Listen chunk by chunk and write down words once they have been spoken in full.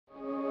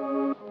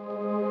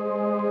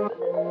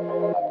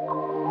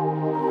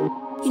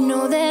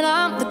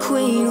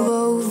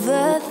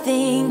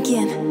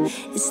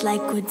It's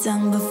like we're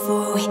done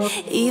before we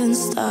even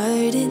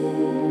started.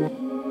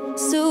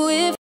 So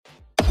if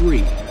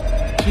 3,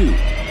 2,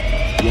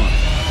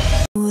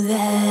 1.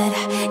 that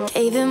I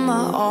gave it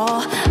my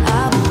all,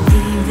 I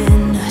believe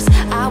in us.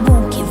 I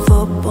won't give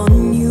up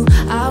on you.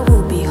 I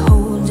will be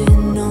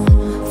holding on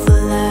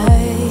for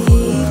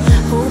life.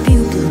 Hope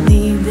you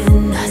believe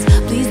in us.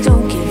 Please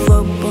don't give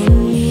up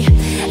on me.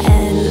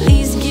 At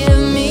least give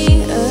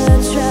me a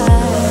try.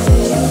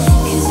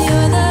 'Cause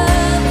you're the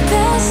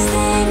best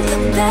thing, the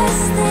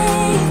best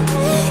thing.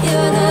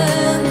 You're the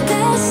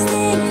best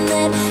thing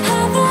that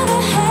I've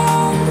ever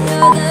had.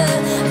 You're the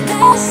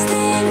best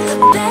thing, the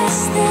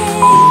best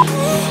thing.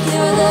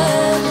 You're the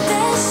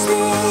best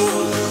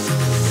thing.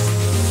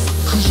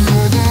 'Cause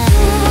you're the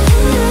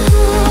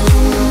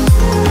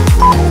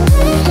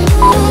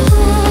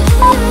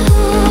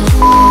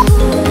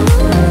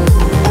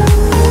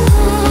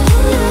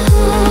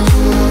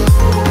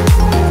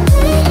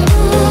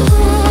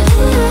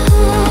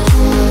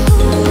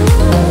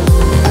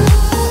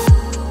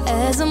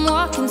As I'm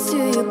walking to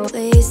your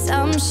place,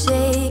 I'm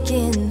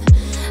shaking.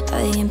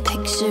 I am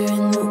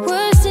picturing the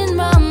words in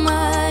my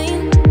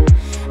mind.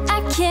 I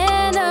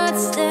cannot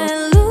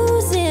stand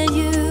losing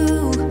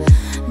you.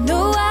 No,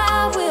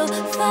 I will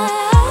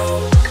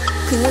fight.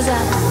 'Cause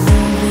I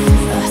believe in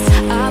us.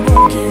 I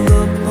won't give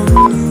up on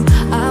you.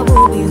 I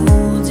will be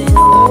holding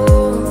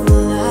on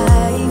for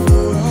life.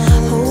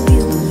 Hope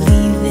you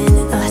believe in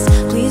us.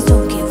 Please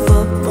don't give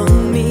up on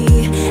me.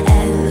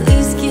 At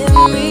least give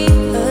me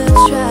a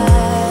try.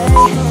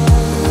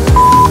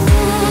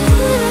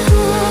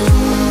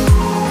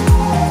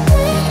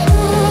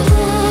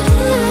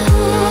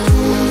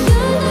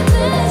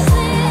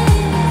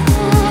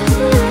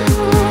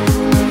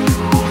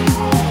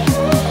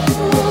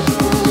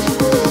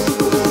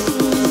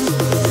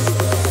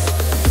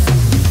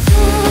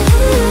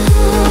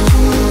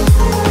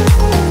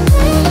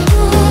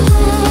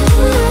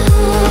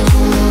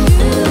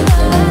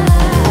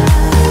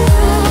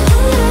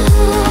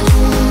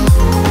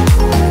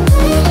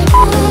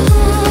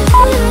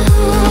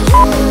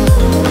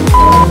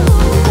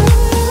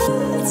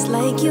 It's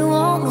like you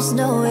almost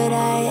know what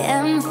I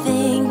am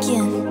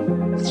thinking.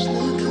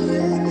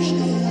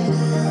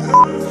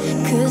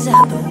 'Cause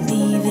I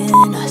believe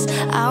in us.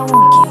 I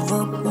won't give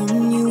up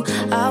on you.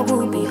 I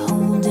will be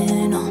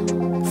holding on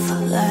for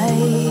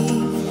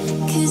life.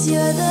 'Cause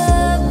you're the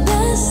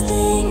best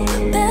thing,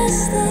 the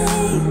best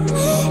thing.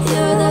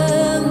 You're the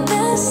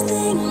best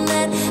thing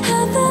that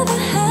I've ever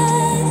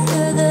had.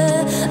 You're the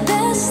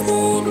best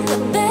thing, the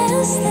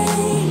best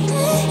thing.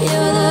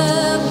 You're the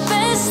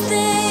best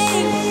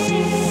thing.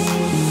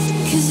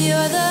 'Cause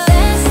you're the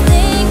best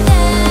thing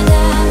that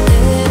I've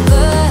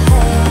ever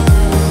had.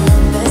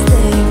 Best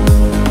thing,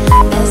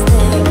 best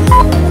thing.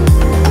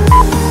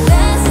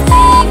 Best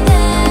thing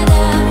that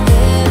I've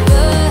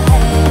ever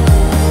had.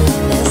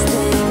 Best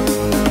thing,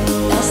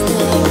 best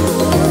thing.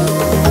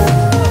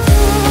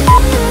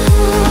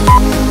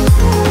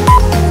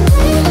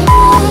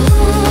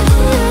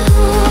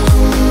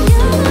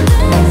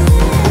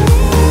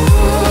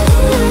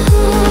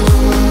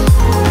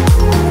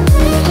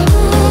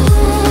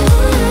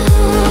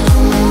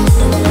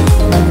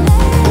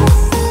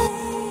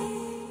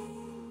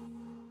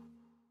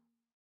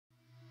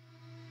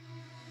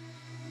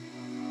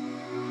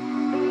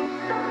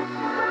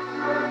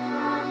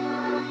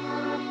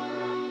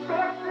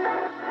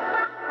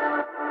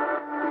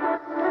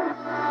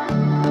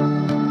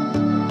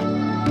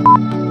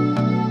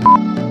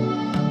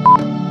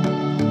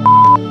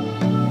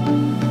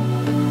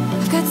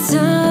 I've got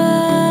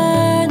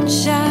sunshine,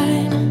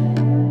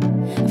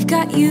 I've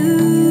got you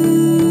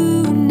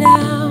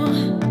now.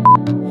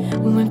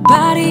 My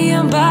body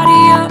and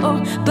body, oh,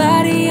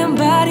 body and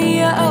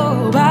body,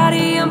 oh,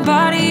 body and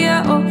body,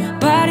 oh,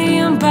 body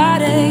and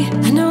body.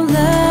 I know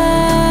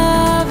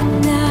love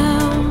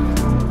now,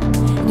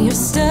 and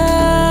you're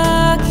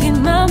stuck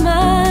in my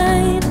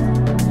mind.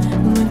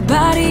 My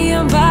body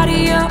and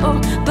body, oh,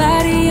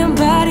 body and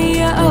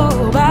body,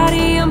 oh,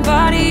 body and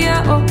body,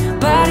 oh,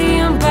 body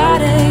and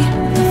body.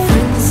 My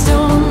friends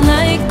don't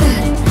like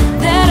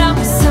that I'm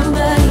with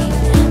somebody,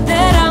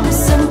 that I'm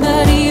with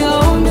somebody.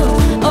 Oh no,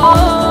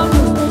 oh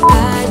no.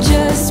 I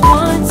just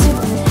want to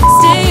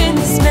stay in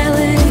this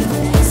melody,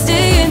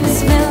 stay in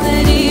this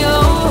melody. Oh,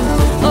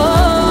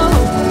 oh.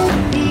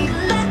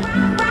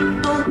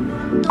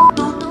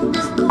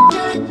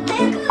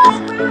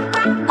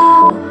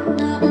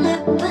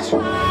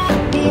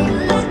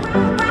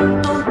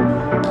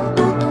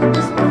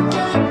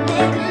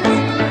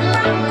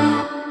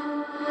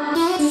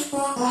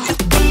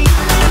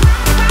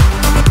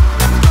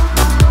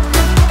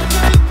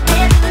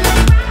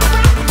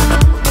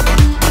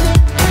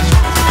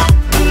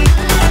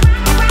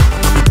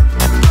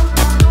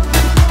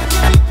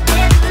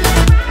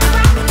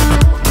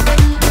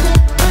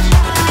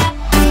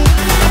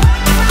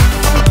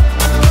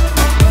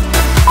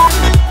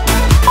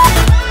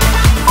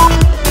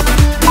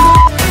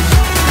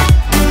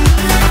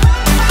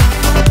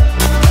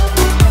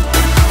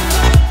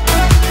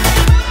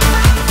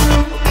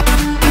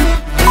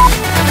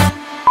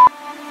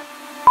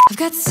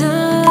 got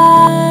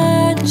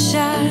sunshine,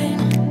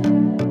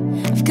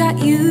 I've got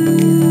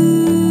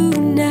you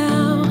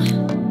now.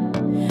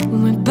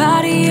 When we're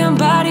body on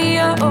body,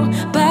 oh,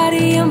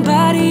 body on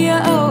body,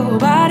 oh,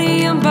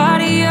 body on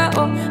body,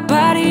 oh,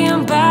 body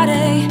on body.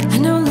 I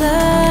know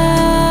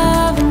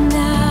love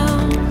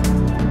now,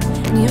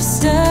 and you're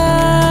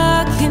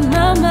stuck in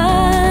my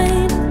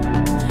mind.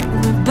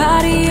 When we're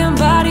body on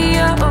body,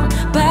 oh,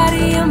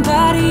 body on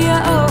body,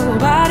 oh,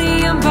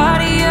 body on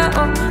body,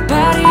 oh,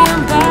 body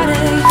on body.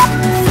 My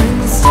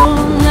friends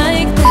don't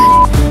like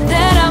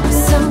that I'm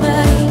with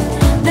somebody,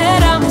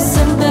 that I'm with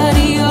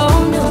somebody. Oh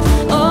no,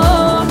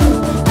 oh no.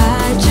 I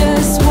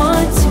just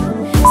want to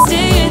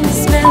stay in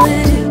this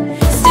melody,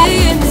 stay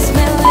in this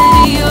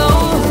melody. Oh,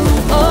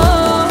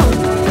 oh.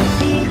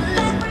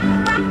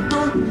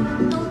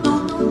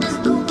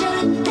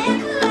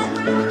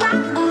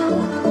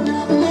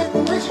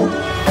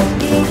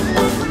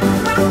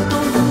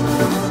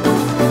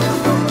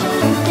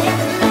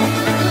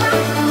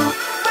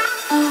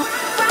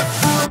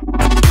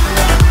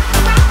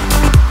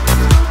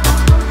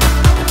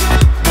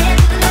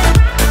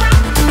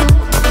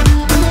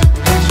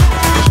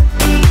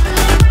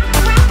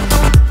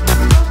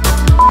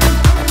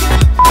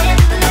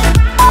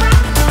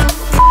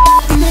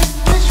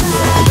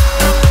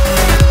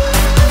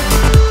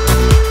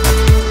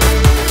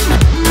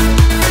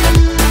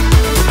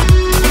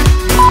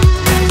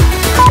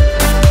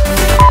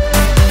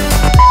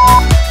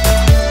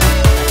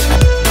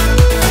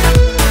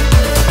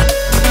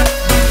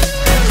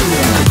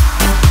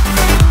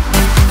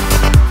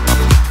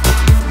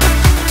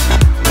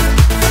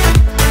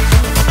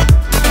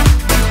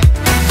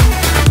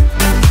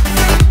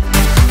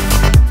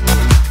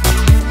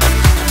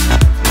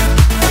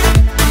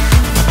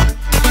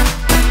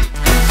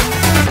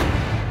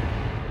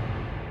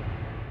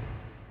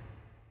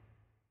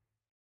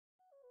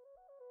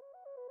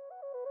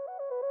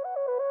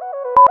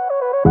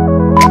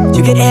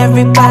 You get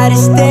everybody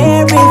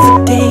staring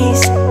for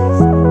days.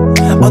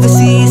 All they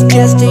see is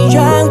just a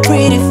young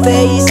pretty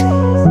face.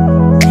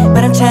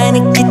 But I'm trying to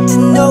get to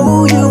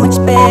know you much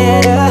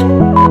better.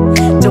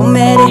 Don't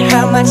matter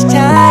how much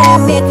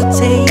time it will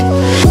take.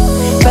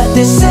 But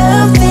there's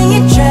something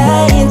you're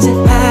trying to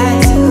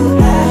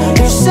hide.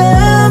 There's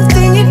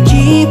something you're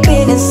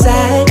keeping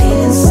inside.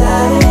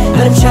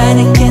 But I'm trying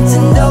to get to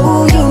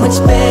know you much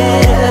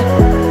better.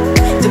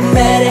 Don't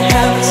matter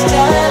how much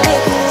time it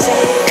will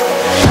take.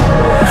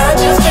 I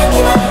just can't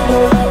give up.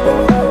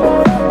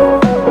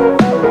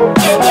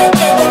 Can't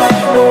give up.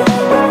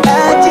 I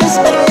just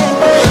can't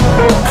give up.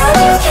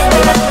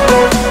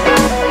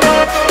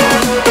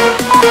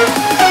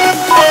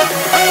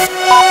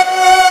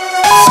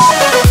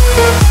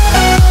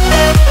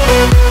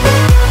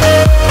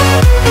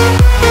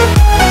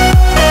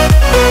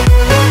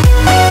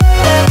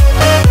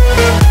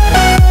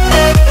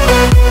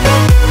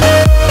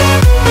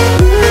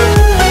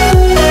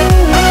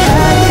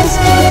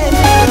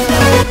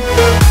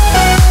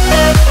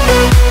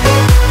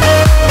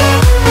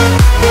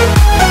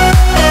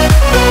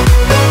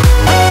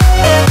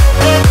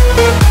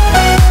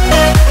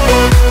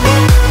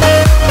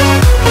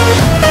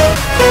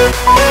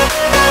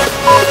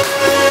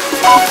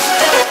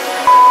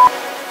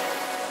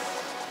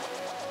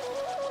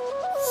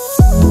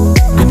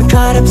 I've been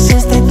caught up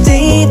since that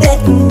day that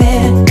we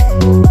met,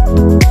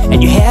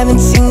 and you haven't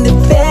seen the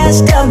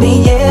best of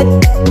me yet.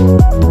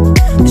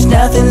 There's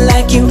nothing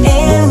like you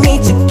and me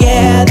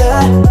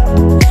together,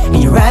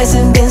 and your eyes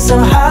have been so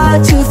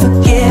hard to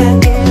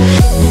forget.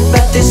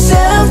 But there's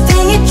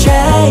something you're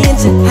trying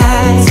to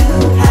hide.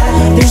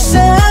 There's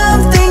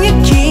something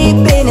you're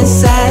keeping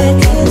inside.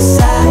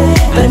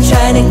 But I'm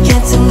trying to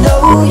get to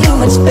know you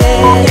much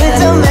better. It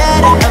don't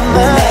matter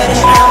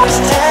how much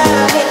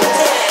time it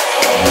takes.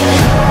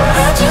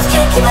 I just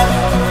can't give up.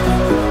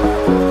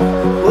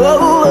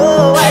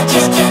 Whoa, I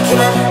just can't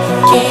give up.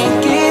 Can't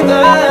give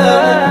up.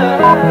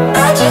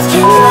 I just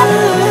can't give up.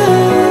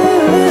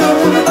 Oh,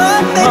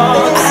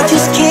 baby, I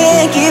just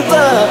can't give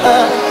up.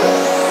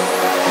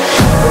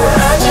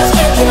 I just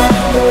can't give up.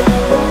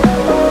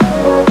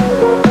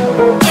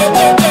 Can't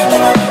give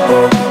up.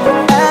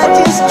 I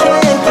just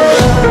can't give up.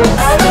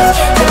 I just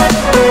can't give up.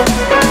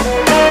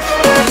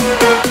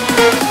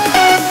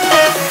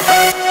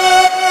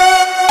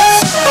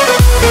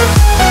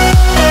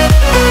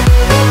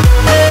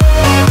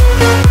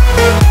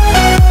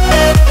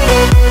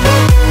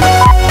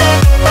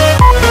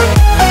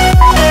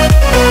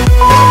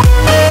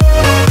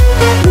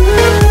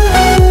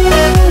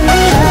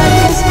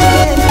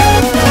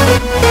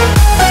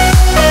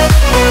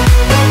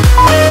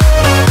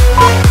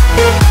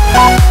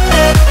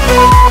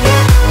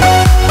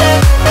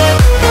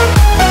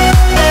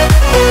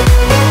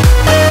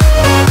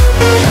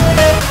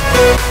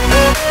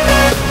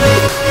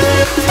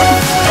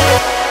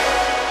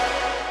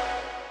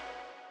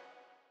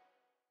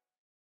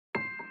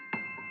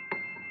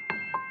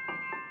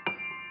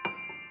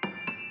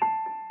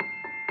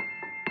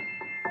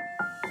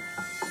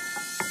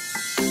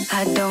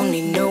 I don't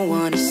need no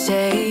one to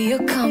say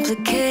you're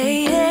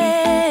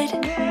complicated.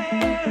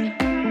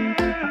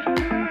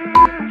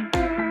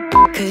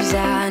 'cause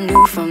I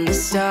knew from the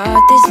start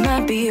this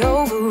might be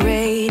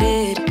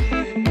overrated.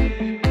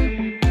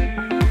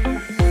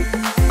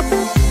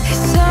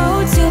 It's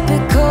so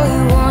typical,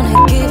 you wanna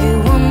give it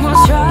one more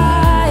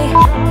try,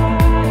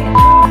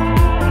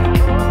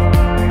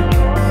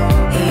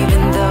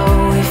 even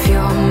though if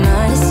your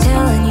mind is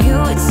telling you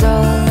it's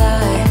all a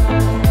lie.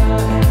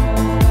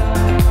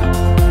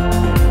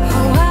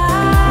 Oh,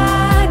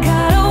 I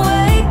gotta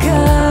wake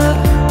up,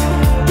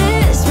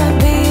 this might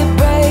be a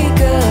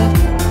breakup,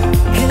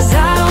 'cause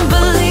I don't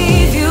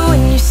believe you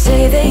when you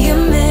say that you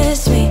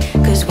miss me.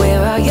 'Cause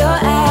where are your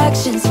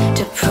actions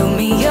to prove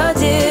me you're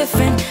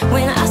different?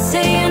 When I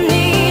say I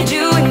need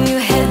you and you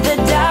head the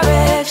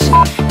direction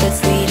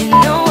that's leading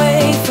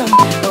away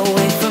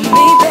from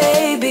me,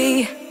 baby.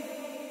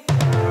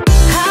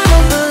 I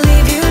don't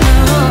believe you,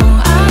 no,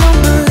 I don't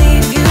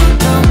believe you,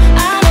 no,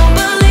 I don't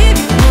believe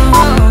you,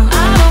 no,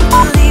 I don't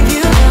believe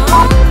you, no,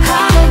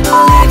 I don't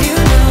believe you,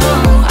 no,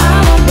 I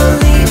don't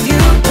believe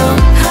you, no,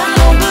 I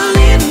don't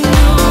believe you,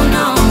 no,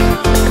 no.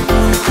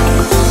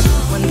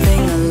 One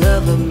thing I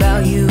love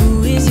about you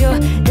is your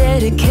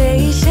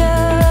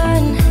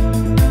dedication.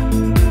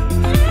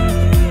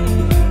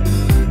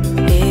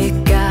 It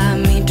got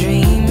me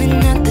dreaming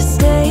at the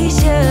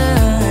station.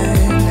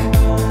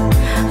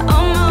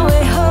 On my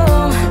way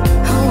home,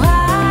 oh,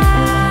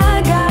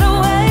 I gotta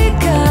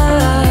wake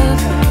up,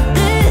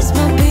 this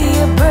might be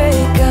a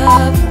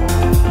breakup,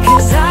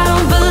 'cause I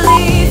don't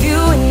believe you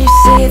when you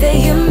say that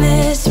you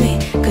miss me.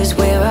 'Cause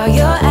where are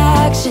your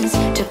actions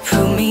to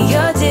prove me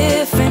you're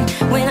different?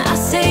 When I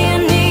say I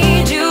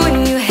need you and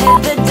you head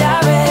the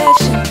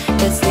direction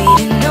that's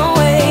leading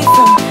away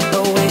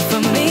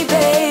from me,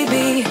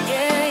 baby.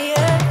 Yeah,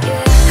 yeah,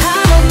 yeah. I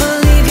don't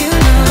believe you,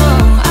 no,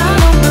 I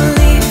don't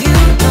believe you,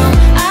 no,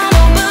 I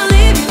don't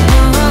believe you,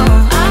 no,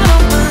 I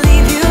don't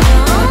believe you,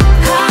 no,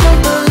 I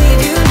don't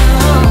believe you,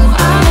 no,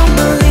 I don't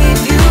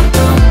believe you,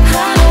 no,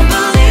 I don't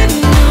believe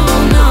you, no,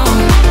 no.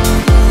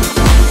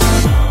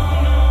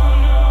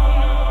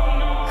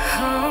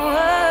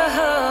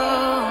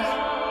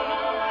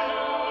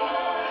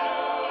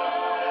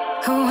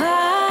 Oh,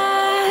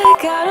 I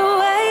gotta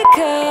wake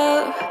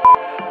up,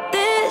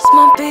 this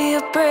might be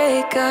a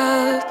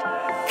breakup,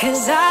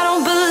 'cause I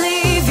don't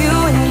believe you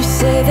when you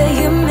say that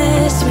you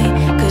miss me.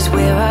 'Cause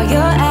where are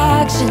your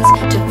actions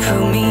to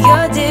prove me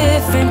you're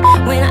different?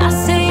 When I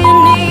say I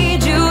need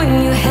you and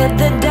you head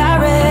the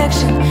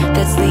direction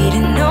that's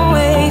leading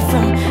away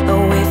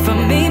from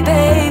me,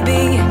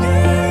 baby.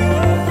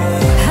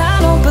 I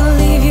don't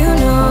believe you,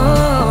 no,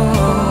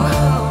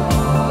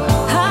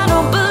 I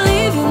don't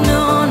believe you,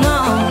 no, no,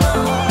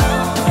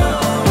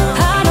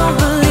 I don't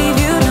believe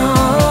you, no.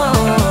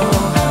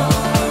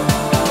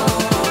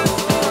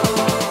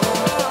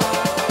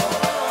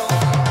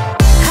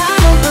 I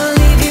don't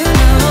believe you,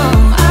 no,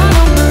 I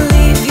don't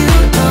believe you,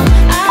 no,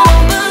 I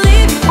don't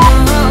believe you,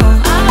 no,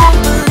 I don't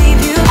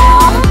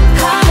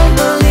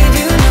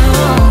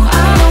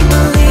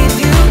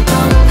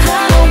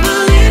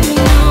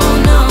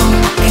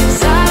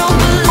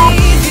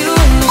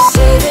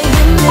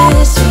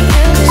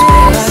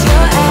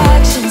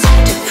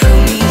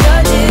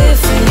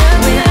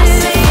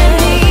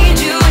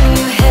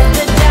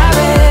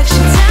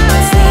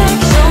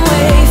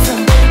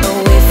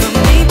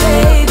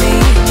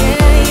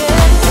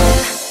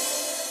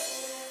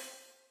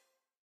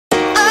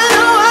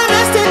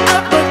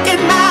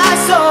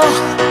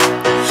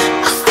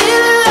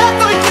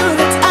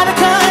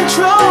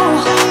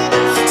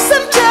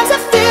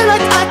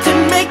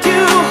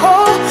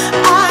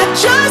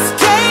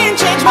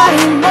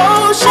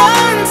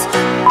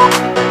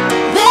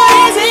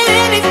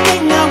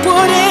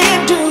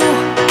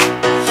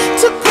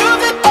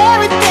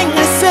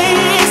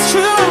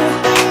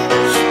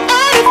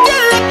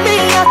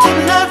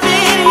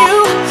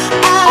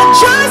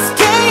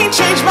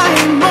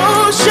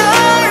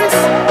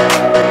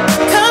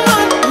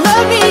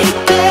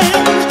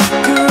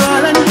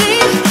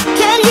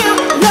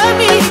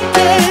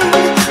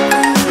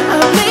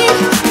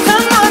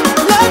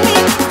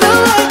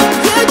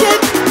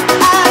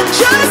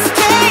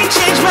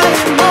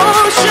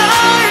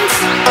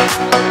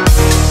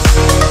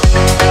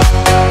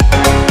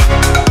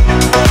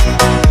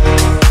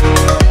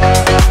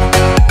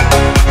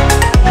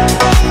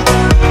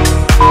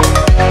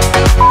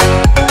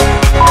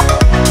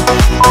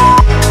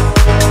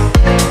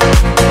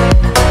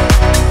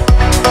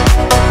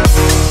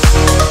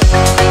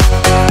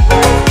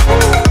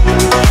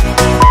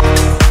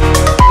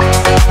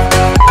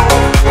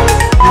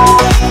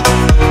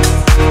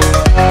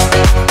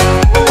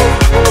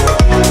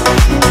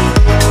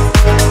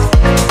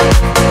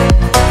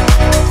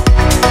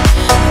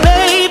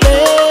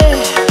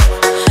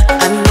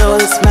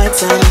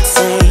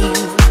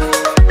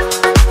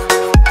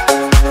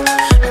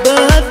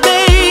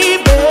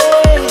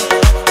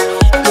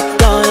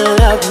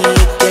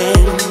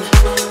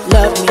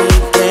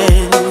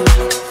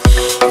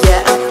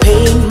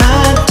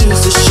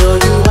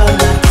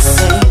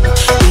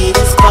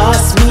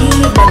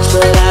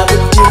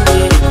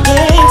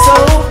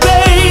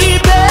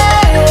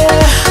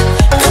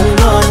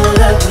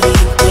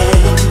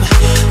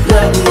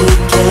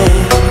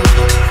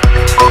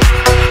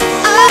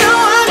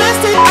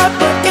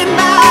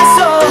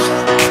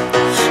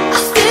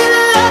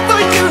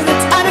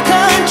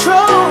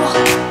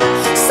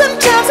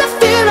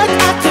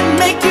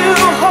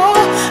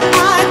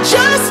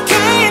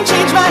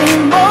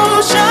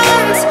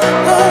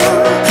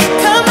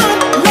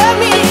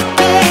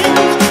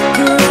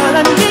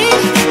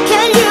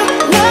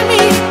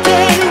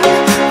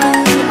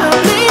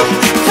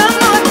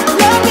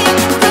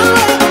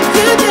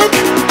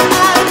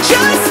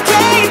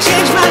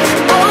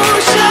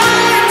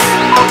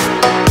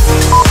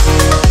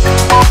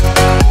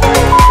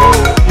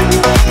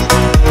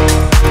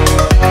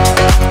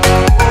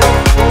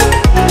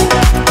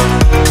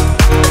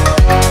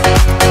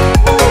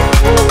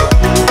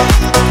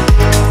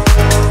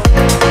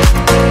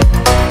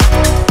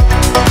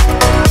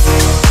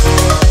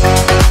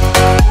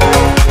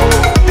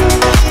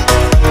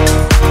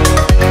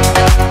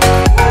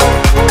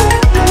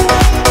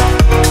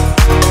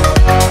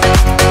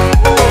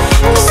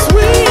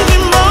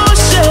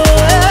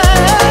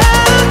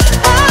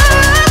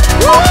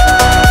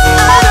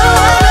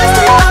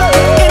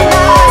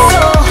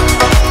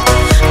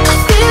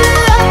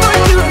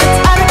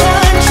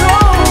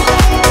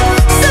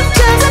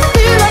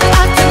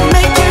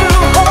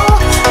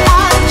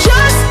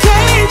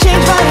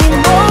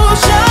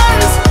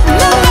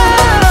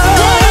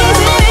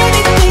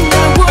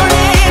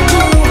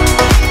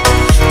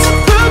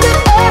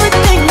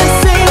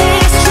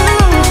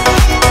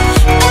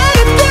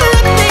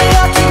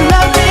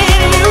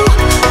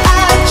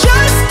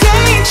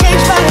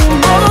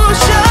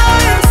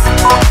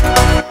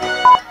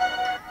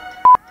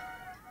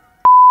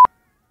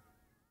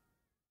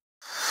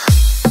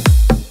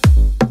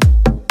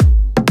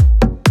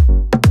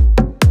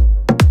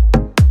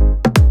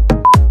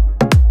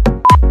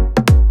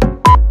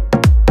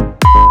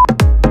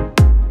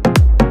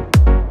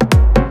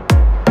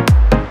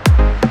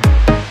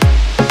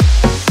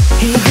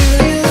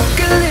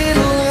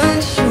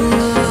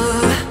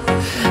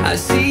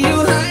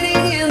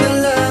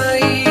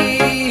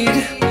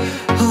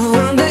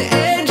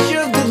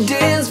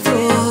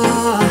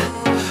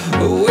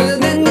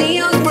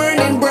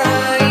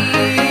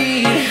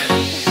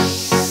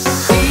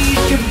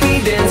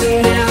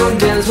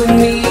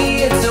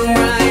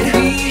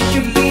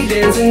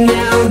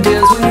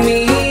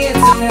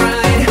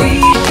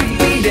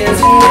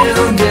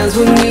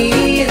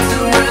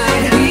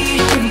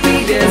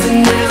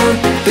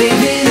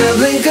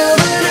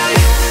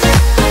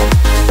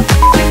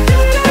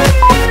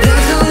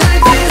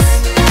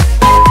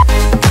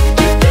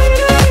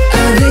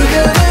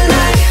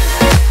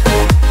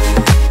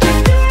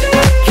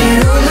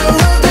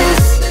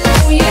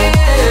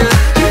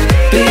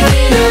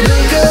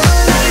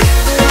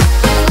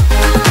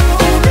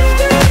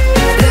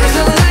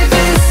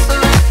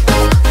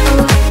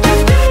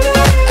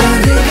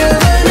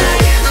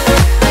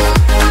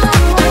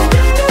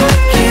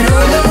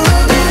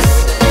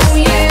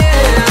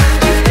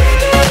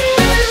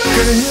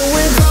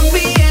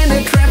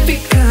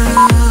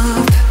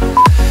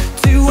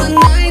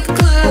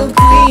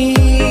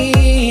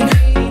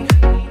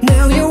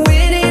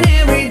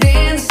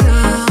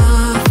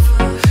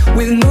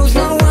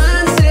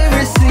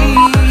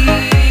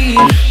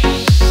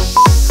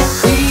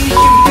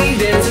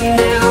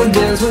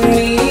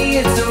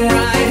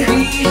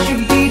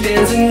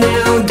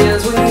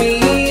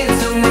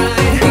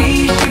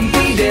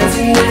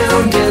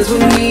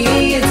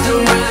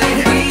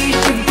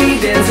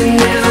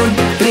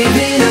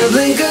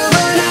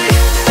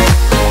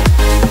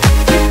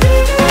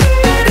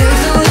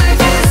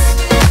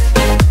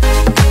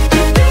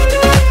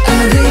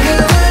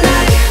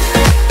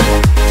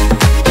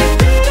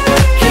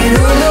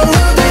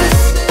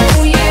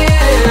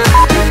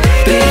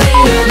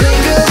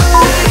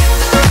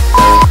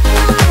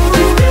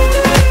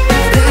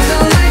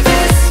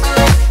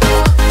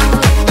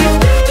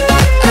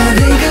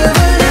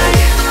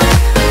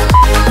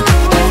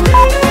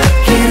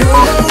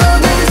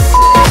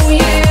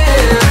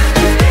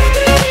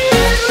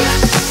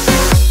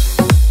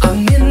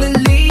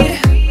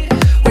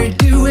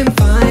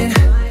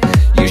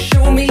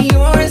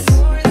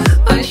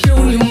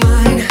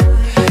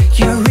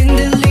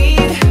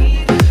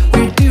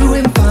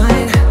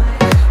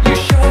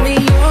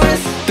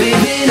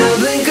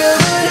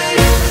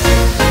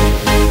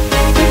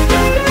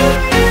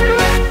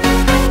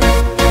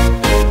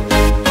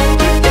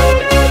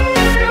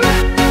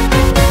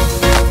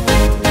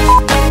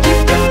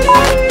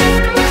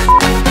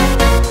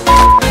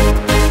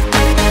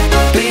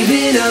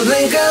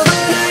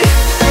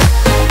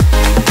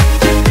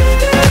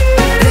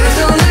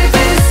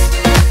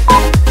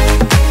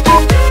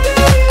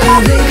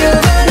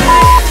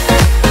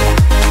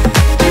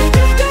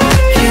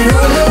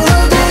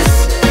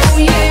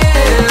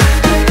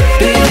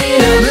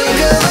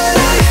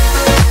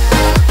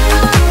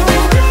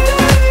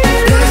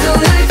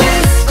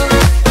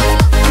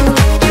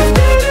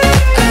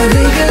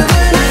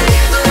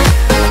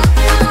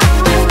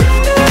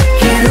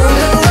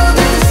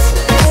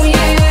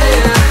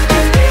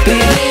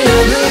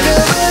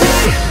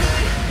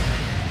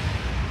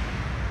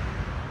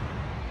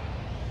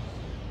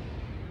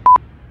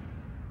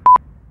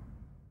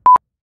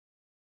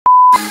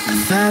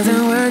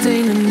 1,000 words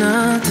ain't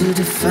enough to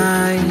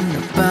define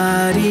a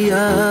body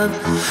of,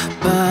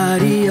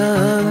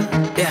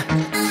 yeah.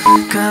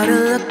 Caught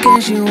her look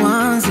and she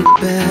wants it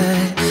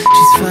back.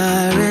 She's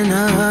firing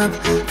up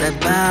that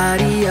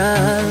body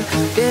up,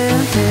 yeah,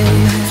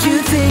 yeah. You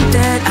think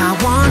that I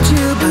want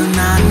you, but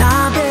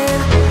nah,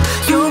 babe.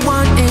 You're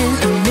one in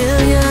a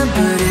million,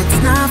 but it's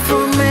not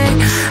for me.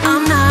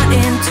 I'm not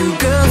into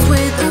girls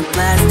with a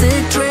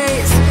plastic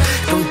trace.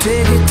 Don't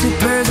take it too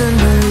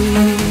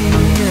personally,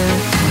 yeah.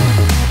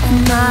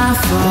 My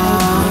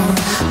fault,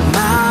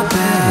 my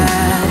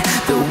bad.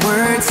 The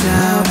word's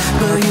out,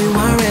 but you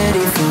aren't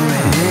ready for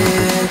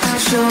it.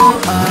 Show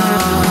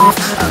off,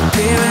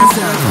 appearance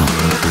of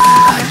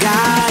I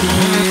got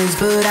it,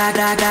 but I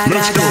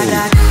got